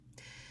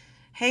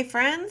Hey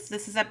friends,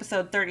 this is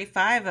episode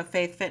 35 of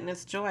Faith,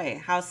 Fitness,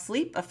 Joy, How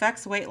Sleep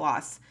Affects Weight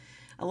Loss.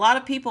 A lot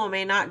of people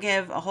may not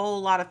give a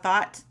whole lot of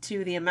thought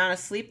to the amount of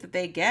sleep that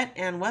they get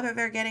and whether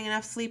they're getting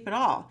enough sleep at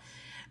all.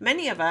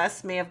 Many of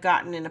us may have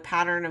gotten in a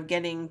pattern of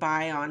getting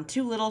by on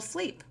too little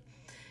sleep.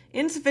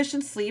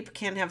 Insufficient sleep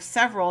can have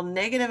several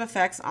negative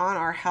effects on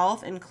our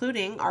health,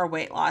 including our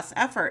weight loss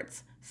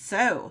efforts.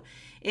 So,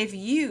 if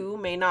you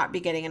may not be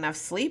getting enough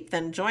sleep,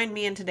 then join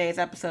me in today's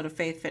episode of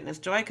Faith, Fitness,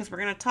 Joy, because we're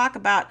going to talk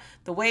about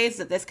the ways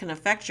that this can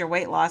affect your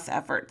weight loss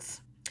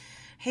efforts.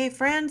 Hey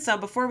friends, so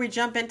before we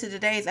jump into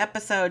today's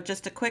episode,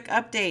 just a quick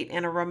update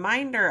and a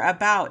reminder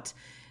about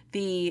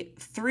the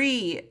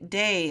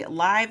 3-day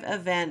live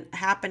event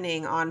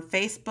happening on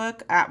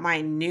Facebook at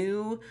my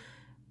new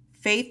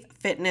Faith,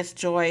 Fitness,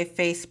 Joy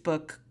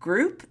Facebook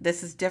group.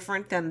 This is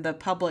different than the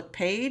public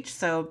page,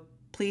 so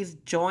please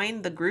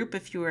join the group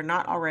if you are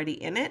not already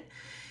in it.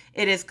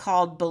 It is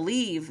called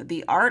Believe,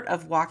 the Art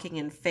of Walking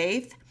in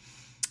Faith.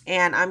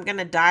 And I'm going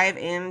to dive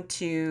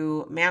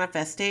into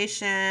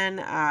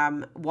manifestation,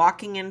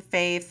 walking in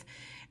faith,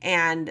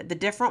 and the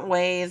different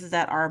ways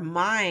that our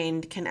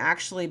mind can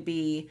actually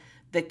be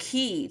the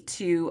key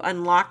to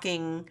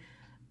unlocking,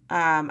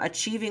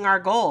 achieving our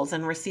goals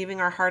and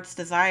receiving our heart's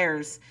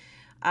desires,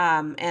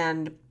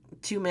 and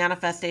to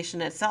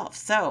manifestation itself.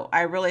 So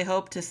I really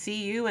hope to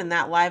see you in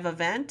that live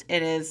event.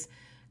 It is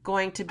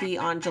going to be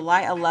on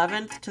July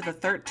 11th to the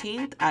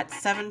 13th at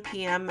 7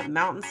 p.m.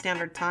 Mountain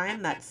Standard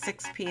Time. That's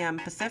 6 p.m.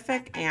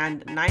 Pacific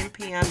and 9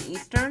 p.m.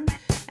 Eastern.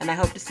 And I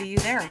hope to see you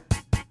there.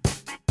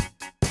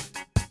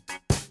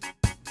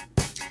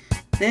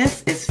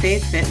 This is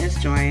Faith,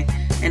 Fitness, Joy,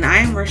 and I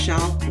am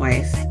Rochelle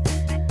Weiss.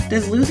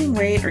 Does losing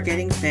weight or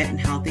getting fit and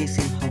healthy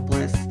seem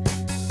hopeless?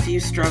 Do you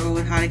struggle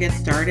with how to get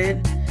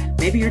started?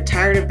 Maybe you're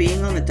tired of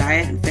being on the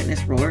diet and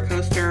fitness roller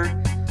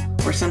coaster,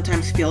 or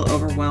sometimes feel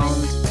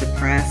overwhelmed,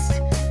 depressed,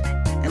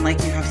 and like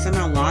you have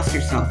somehow lost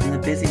yourself in the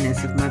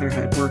busyness of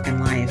motherhood, work, and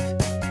life.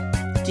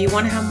 Do you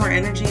want to have more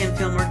energy and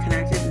feel more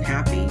connected and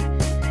happy?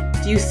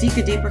 Do you seek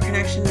a deeper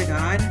connection to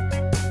God?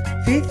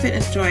 Faith,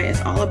 Fitness, Joy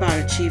is all about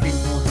achieving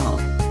whole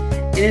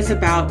health. It is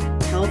about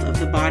health of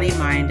the body,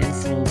 mind, and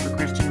soul for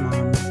Christian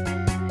moms.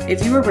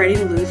 If you are ready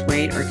to lose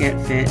weight or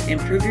get fit,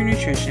 improve your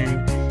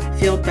nutrition,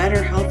 feel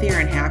better, healthier,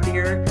 and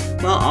happier,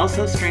 while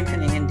also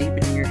strengthening and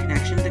deepening your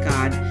connection to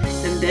God,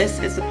 then this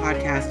is the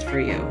podcast for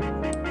you.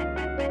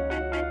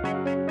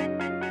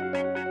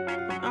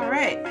 All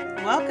right,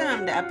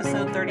 welcome to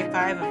episode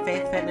 35 of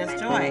Faith, Fitness,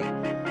 Joy.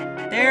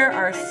 There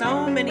are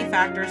so many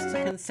factors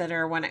to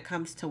consider when it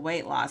comes to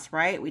weight loss,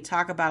 right? We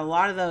talk about a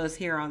lot of those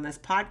here on this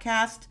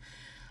podcast.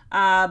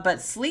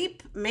 But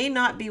sleep may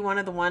not be one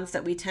of the ones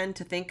that we tend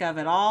to think of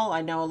at all.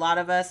 I know a lot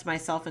of us,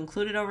 myself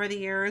included over the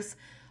years,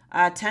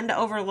 tend to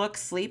overlook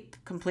sleep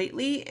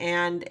completely,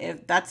 and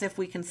if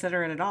we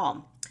consider it at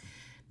all.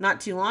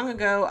 Not too long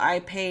ago, I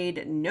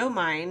paid no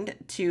mind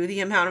to the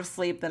amount of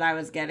sleep that I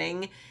was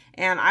getting,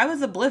 and I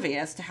was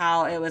oblivious to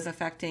how it was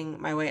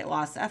affecting my weight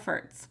loss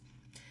efforts.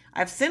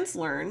 I've since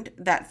learned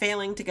that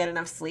failing to get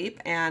enough sleep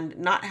and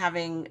not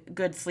having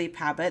good sleep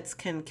habits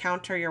can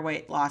counter your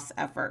weight loss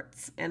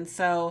efforts. And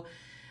so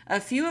a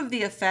few of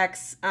the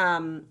effects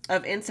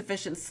of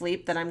insufficient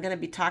sleep that I'm going to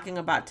be talking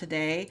about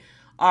today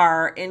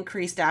are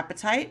increased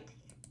appetite,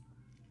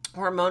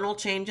 hormonal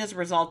changes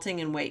resulting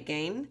in weight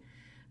gain,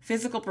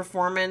 physical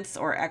performance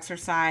or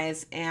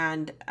exercise,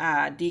 and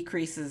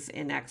decreases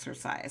in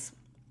exercise.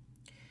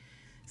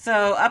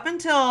 So up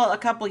until a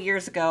couple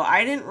years ago,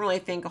 I didn't really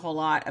think a whole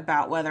lot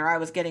about whether I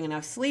was getting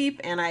enough sleep,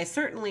 and I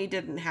certainly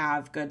didn't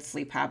have good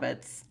sleep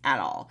habits at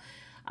all.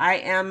 I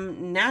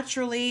am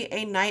naturally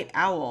a night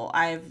owl.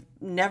 I've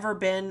never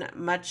been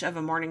much of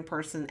a morning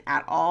person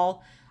at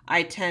all.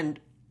 I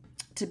tend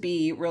to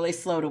be really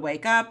slow to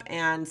wake up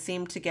and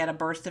seem to get a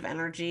burst of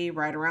energy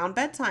right around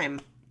bedtime.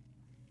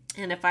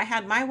 And if I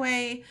had my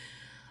way,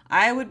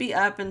 I would be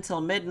up until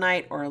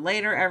midnight or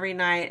later every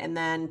night, and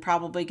then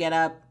probably get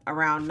up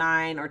around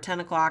 9 or 10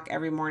 o'clock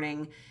every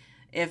morning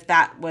if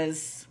that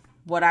was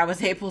what I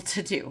was able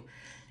to do.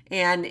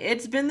 And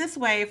it's been this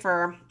way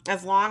for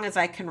as long as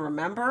I can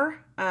remember.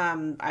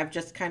 I've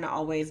just kind of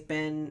always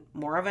been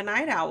more of a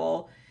night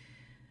owl.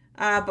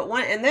 But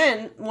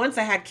once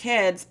I had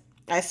kids,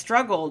 I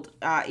struggled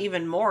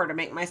even more to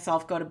make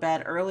myself go to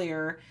bed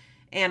earlier.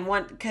 And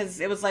because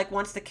it was like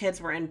once the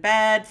kids were in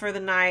bed for the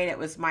night, it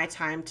was my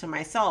time to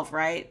myself,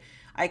 right?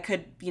 I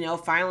could,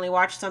 finally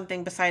watch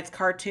something besides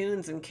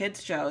cartoons and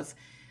kids shows.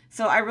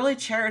 So I really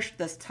cherished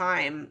this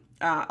time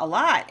a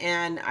lot,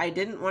 and I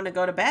didn't want to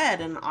go to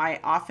bed, and I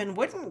often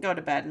wouldn't go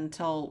to bed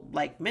until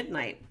like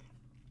midnight,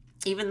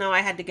 even though I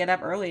had to get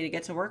up early to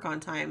get to work on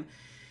time.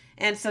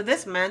 And so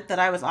this meant that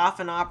I was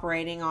often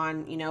operating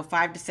on,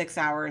 5 to 6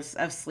 hours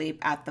of sleep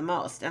at the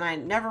most, and I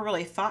never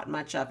really thought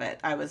much of it.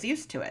 I was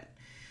used to it.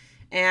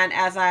 And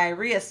as I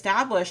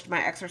reestablished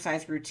my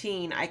exercise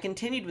routine, I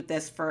continued with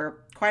this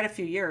for quite a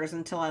few years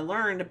until I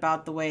learned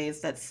about the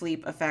ways that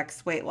sleep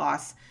affects weight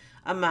loss,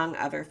 among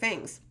other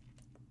things.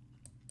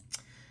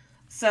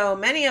 So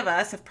many of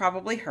us have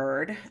probably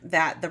heard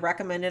that the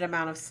recommended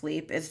amount of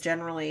sleep is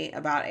generally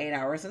about 8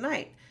 hours a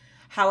night.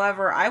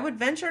 However, I would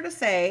venture to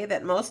say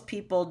that most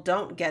people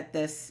don't get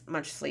this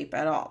much sleep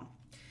at all.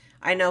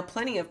 I know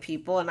plenty of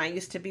people, and I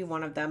used to be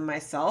one of them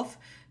myself,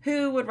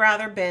 who would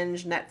rather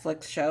binge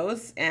Netflix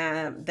shows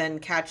and than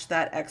catch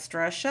that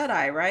extra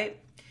shut-eye, right?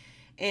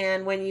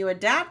 And when you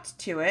adapt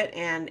to it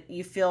and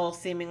you feel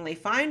seemingly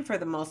fine for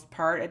the most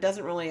part, it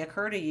doesn't really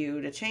occur to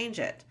you to change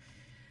it.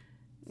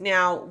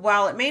 Now,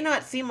 while it may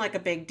not seem like a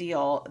big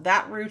deal,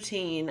 that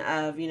routine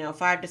of,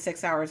 5 to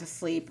 6 hours of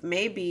sleep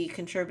may be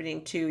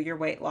contributing to your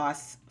weight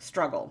loss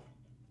struggle.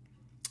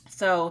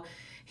 So,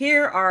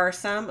 here are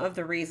some of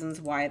the reasons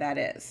why that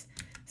is.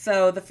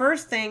 So, the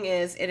first thing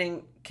is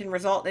can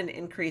result in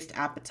increased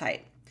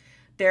appetite.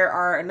 There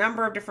are a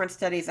number of different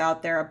studies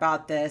out there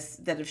about this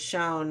that have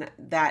shown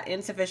that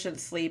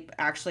insufficient sleep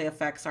actually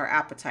affects our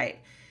appetite.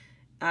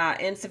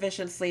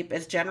 Insufficient sleep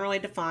is generally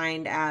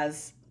defined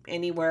as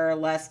anywhere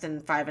less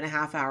than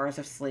 5.5 hours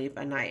of sleep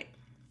a night.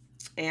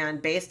 And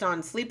based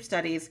on sleep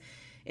studies,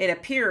 it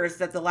appears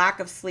that the lack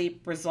of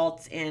sleep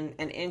results in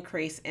an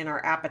increase in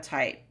our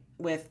appetite,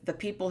 with the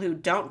people who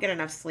don't get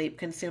enough sleep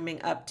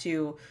consuming up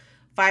to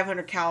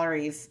 500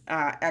 calories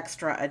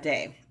extra a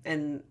day.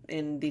 And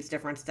in these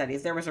different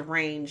studies, there was a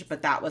range,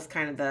 but that was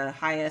kind of the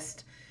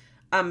highest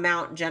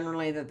amount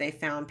generally that they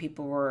found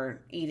people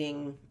were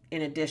eating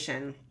in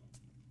addition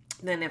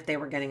than if they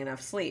were getting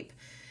enough sleep.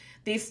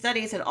 These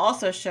studies had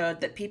also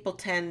showed that people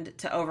tend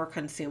to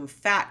overconsume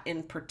fat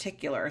in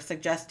particular,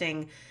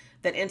 suggesting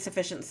that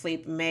insufficient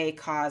sleep may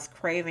cause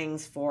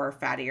cravings for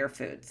fattier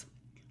foods.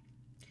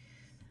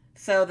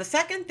 So the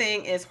second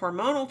thing is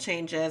hormonal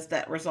changes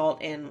that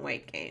result in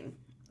weight gain.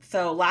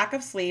 So lack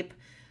of sleep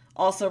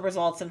also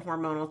results in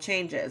hormonal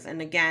changes.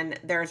 And again,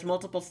 there's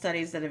multiple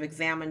studies that have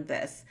examined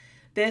this.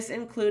 This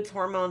includes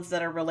hormones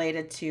that are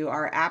related to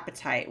our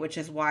appetite, which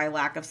is why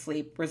lack of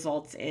sleep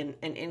results in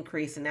an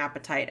increase in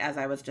appetite, as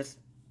I was just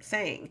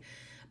saying.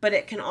 But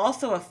it can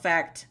also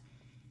affect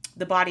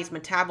the body's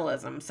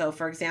metabolism. So,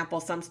 for example,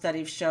 some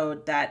studies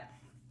showed that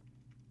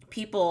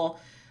people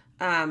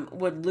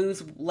would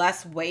lose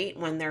less weight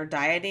when they're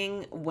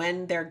dieting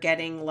when they're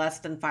getting less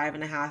than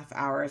 5.5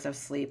 hours of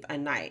sleep a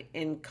night.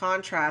 In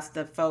contrast,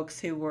 the folks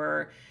who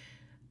were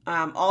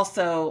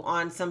also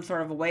on some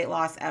sort of a weight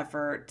loss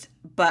effort,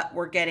 but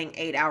were getting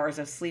 8 hours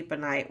of sleep a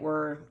night,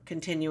 were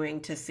continuing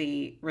to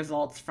see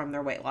results from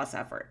their weight loss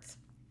efforts.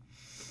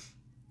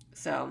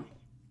 So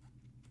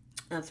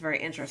that's very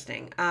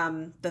interesting.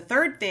 The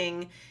third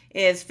thing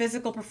is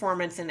physical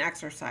performance and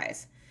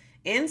exercise.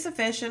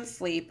 Insufficient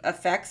sleep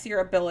affects your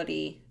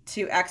ability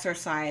to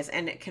exercise,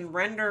 and it can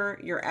render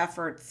your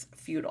efforts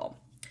futile.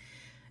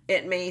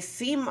 It may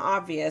seem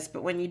obvious,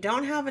 but when you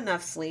don't have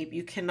enough sleep,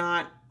 you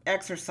cannot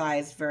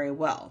exercise very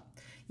well.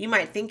 You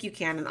might think you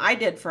can, and I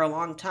did for a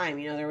long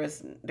time. There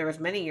was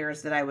many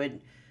years that I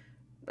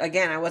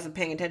wasn't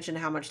paying attention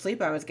to how much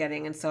sleep I was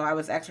getting, and so I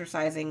was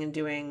exercising and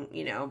doing,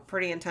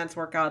 pretty intense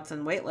workouts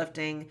and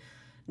weightlifting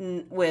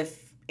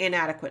with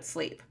inadequate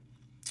sleep.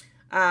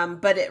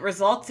 But it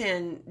results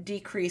in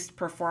decreased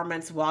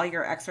performance while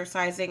you're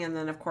exercising, and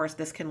then of course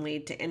this can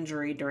lead to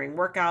injury during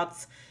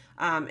workouts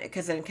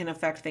because it can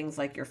affect things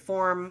like your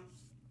form.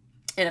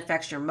 It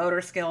affects your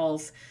motor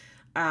skills.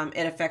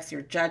 It affects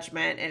your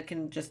judgment. It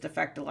can just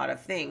affect a lot of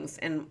things.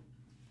 And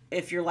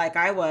if you're like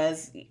I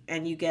was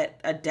and you get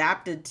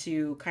adapted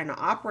to kind of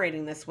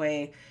operating this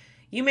way,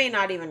 you may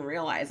not even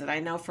realize it. I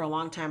know for a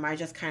long time I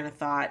just kind of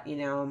thought,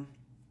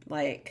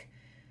 like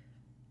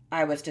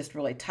I was just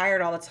really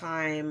tired all the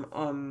time.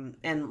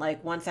 And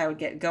like once I would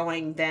get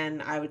going,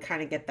 then I would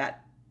kind of get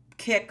that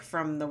kick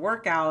from the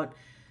workout.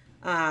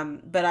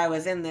 But I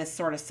was in this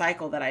sort of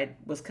cycle that I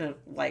was kind of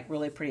like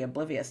really pretty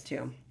oblivious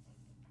to.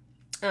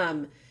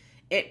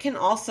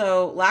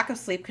 Lack of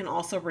sleep can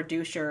also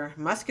reduce your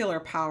muscular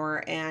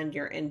power and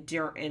your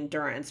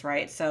endurance,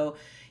 right? So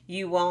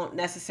you won't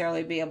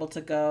necessarily be able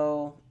to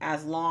go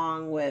as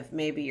long with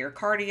maybe your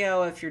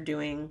cardio if you're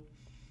doing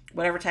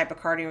whatever type of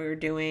cardio you're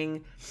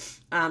doing.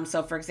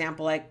 So for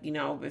example, like,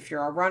 if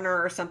you're a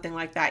runner or something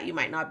like that, you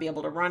might not be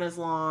able to run as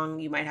long.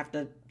 You might have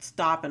to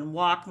stop and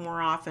walk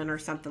more often or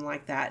something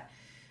like that.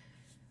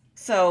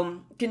 So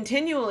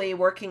continually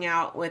working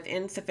out with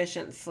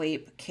insufficient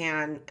sleep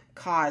can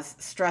cause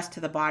stress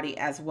to the body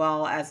as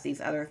well as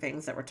these other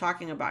things that we're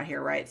talking about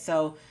here, right?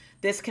 So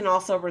this can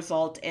also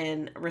result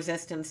in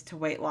resistance to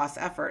weight loss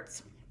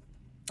efforts.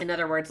 In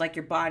other words, like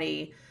your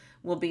body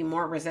will be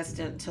more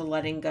resistant to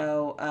letting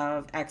go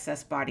of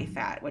excess body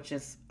fat, which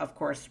is, of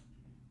course,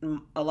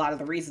 a lot of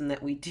the reason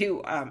that we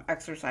do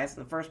exercise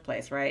in the first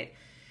place, right?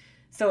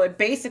 So it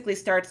basically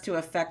starts to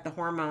affect the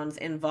hormones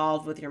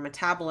involved with your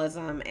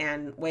metabolism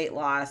and weight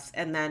loss,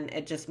 and then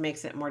it just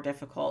makes it more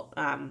difficult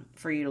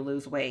for you to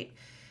lose weight.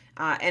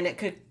 And it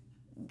could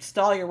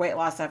stall your weight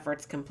loss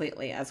efforts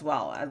completely as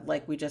well,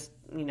 like we just,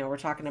 were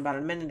talking about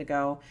a minute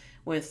ago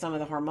with some of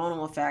the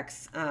hormonal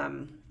effects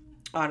on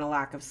a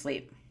lack of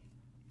sleep.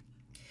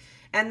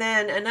 And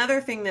then another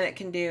thing that it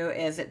can do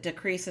is it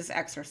decreases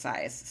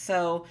exercise.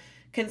 So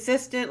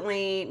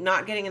consistently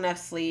not getting enough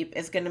sleep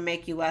is going to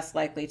make you less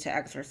likely to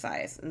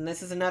exercise. And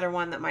this is another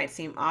one that might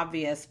seem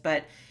obvious,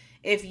 but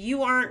if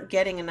you aren't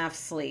getting enough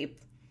sleep,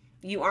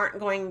 you aren't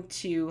going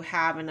to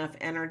have enough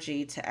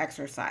energy to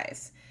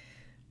exercise.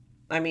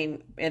 I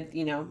mean,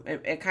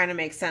 it kind of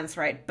makes sense,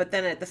 right? But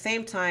then at the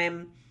same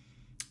time,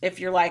 if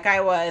you're like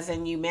I was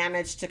and you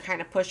manage to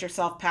kind of push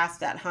yourself past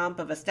that hump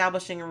of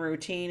establishing a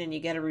routine, and you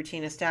get a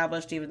routine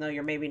established even though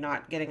you're maybe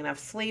not getting enough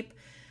sleep,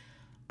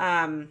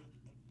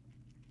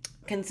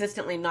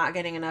 consistently not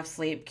getting enough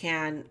sleep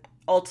can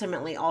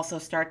ultimately also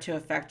start to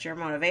affect your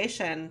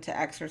motivation to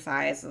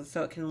exercise. And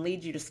so it can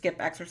lead you to skip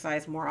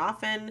exercise more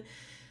often,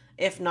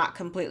 if not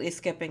completely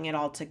skipping it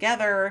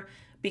altogether,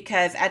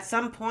 because at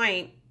some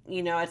point,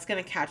 it's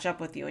going to catch up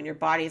with you and your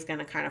body is going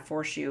to kind of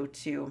force you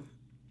to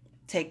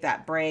take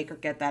that break or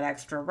get that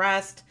extra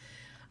rest.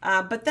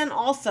 But then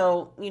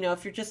also,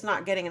 if you're just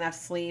not getting enough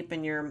sleep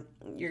and you're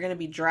going to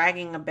be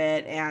dragging a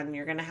bit, and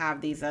you're going to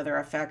have these other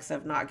effects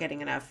of not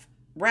getting enough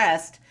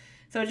rest.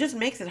 So it just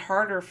makes it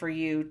harder for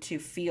you to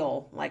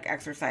feel like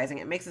exercising.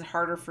 It makes it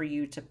harder for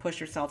you to push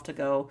yourself to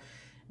go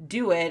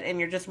do it, and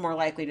you're just more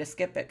likely to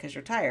skip it because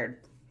you're tired,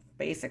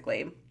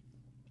 basically.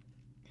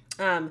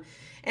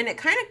 And it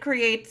kind of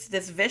creates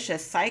this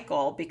vicious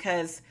cycle,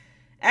 because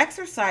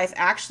exercise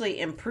actually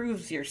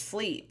improves your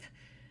sleep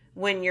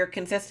when you're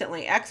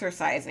consistently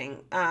exercising.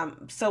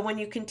 So when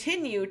you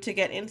continue to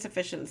get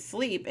insufficient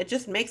sleep, it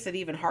just makes it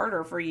even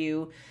harder for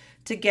you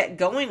to get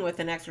going with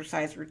an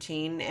exercise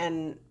routine,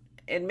 and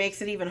it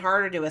makes it even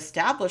harder to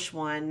establish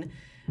one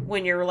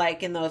when you're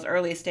like in those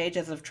early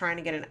stages of trying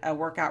to get a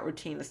workout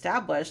routine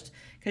established,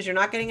 because you're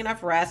not getting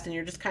enough rest and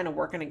you're just kind of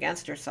working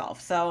against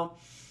yourself. So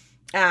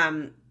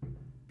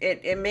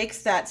it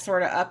makes that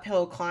sort of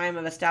uphill climb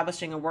of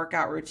establishing a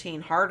workout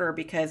routine harder,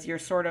 because you're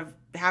sort of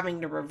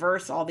having to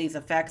reverse all these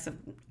effects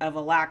of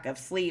a lack of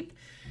sleep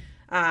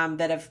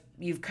that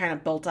you've kind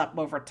of built up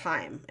over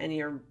time.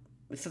 And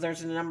so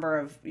there's a number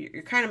of,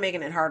 you're kind of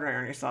making it harder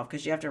on yourself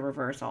because you have to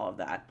reverse all of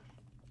that.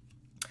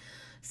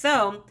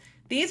 So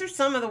these are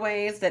some of the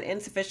ways that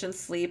insufficient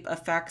sleep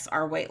affects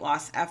our weight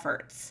loss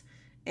efforts.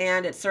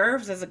 And it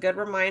serves as a good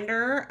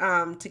reminder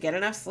to get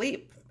enough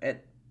sleep.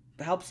 It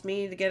helps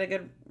me to get a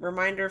good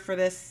reminder for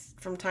this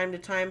from time to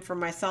time for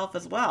myself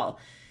as well.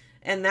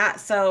 And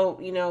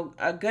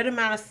a good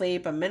amount of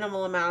sleep, a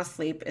minimal amount of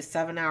sleep, is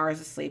 7 hours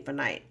of sleep a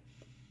night.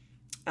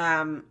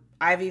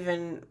 I've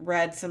even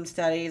read some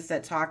studies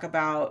that talk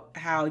about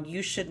how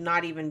you should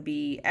not even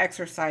be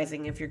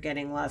exercising if you're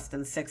getting less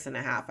than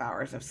 6.5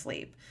 hours of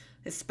sleep,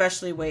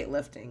 especially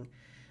weightlifting.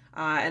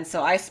 And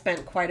so I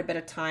spent quite a bit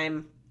of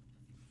time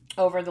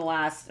over the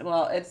last,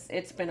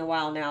 it's been a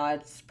while now.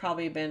 It's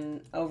probably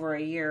been over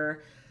a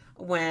year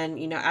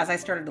when, as I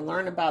started to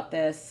learn about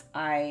this,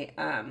 I,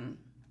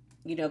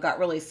 got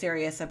really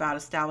serious about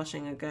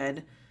establishing a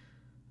good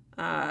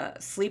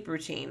sleep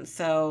routine.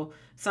 So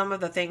some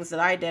of the things that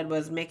I did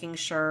was making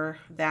sure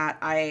that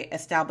I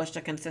established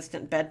a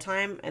consistent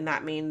bedtime, and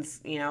that means,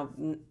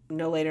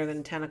 no later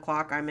than 10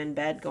 o'clock I'm in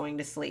bed going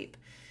to sleep.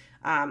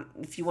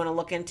 If you want to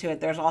look into it,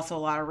 there's also a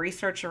lot of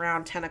research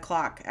around 10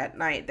 o'clock at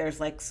night.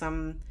 There's like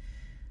some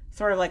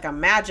sort of like a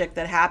magic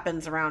that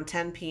happens around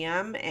 10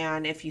 p.m.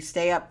 And if you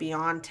stay up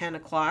beyond 10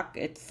 o'clock,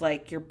 it's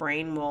like your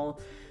brain will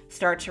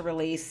start to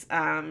release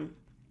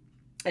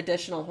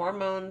additional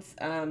hormones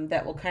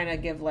that will kind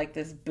of give like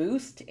this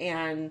boost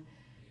and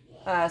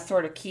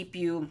sort of keep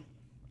you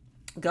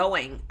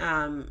going.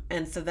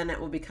 And so then it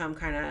will become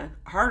kind of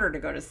harder to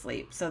go to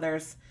sleep. So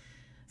there's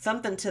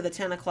something to the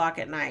 10 o'clock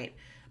at night,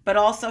 but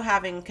also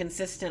having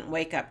consistent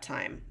wake up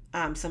time.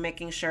 So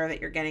making sure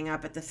that you're getting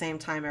up at the same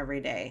time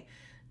every day.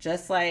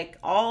 Just like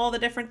all the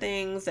different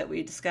things that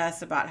we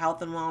discuss about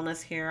health and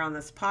wellness here on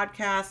this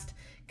podcast,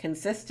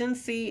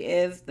 consistency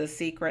is the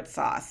secret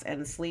sauce,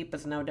 and sleep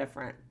is no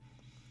different.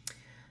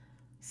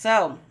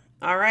 So,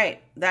 all right,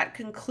 that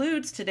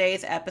concludes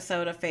today's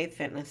episode of Faith,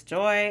 Fitness,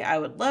 Joy. I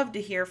would love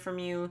to hear from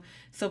you,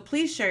 so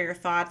please share your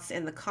thoughts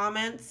in the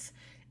comments.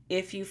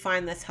 If you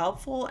find this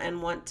helpful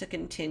and want to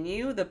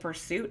continue the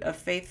pursuit of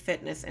faith,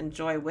 fitness, and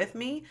joy with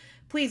me,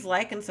 please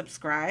like and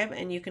subscribe.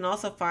 And you can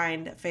also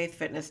find Faith,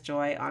 Fitness,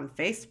 Joy on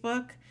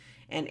Facebook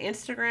and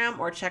Instagram,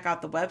 or check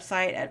out the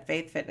website at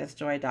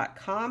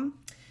faithfitnessjoy.com.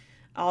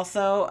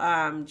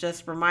 Also,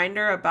 just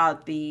reminder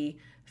about the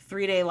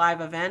 3-day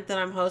live event that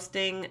I'm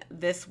hosting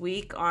this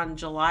week on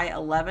July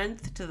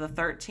 11th to the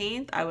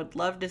 13th. I would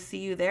love to see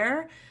you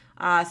there.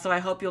 So I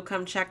hope you'll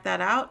come check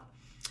that out.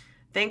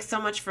 Thanks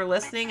so much for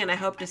listening, and I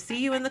hope to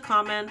see you in the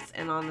comments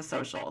and on the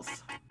socials.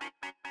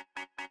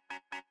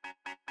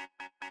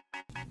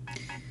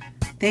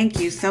 Thank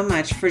you so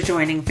much for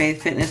joining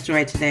Faith, Fitness,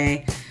 Joy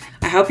today.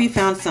 I hope you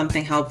found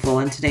something helpful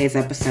in today's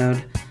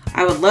episode.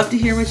 I would love to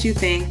hear what you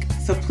think,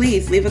 so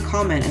please leave a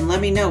comment and let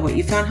me know what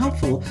you found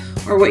helpful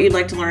or what you'd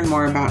like to learn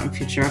more about in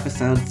future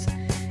episodes.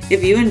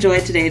 If you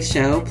enjoyed today's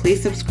show,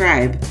 please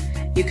subscribe.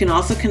 You can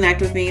also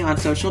connect with me on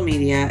social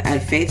media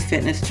at Faith,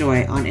 Fitness,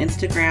 Joy on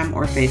Instagram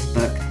or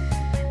Facebook.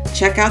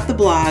 Check out the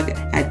blog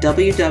at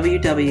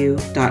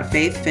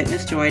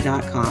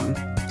www.faithfitnessjoy.com.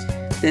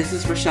 This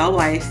is Rochelle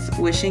Weiss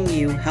wishing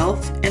you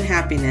health and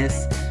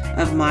happiness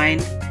of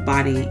mind,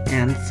 body,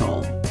 and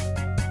soul.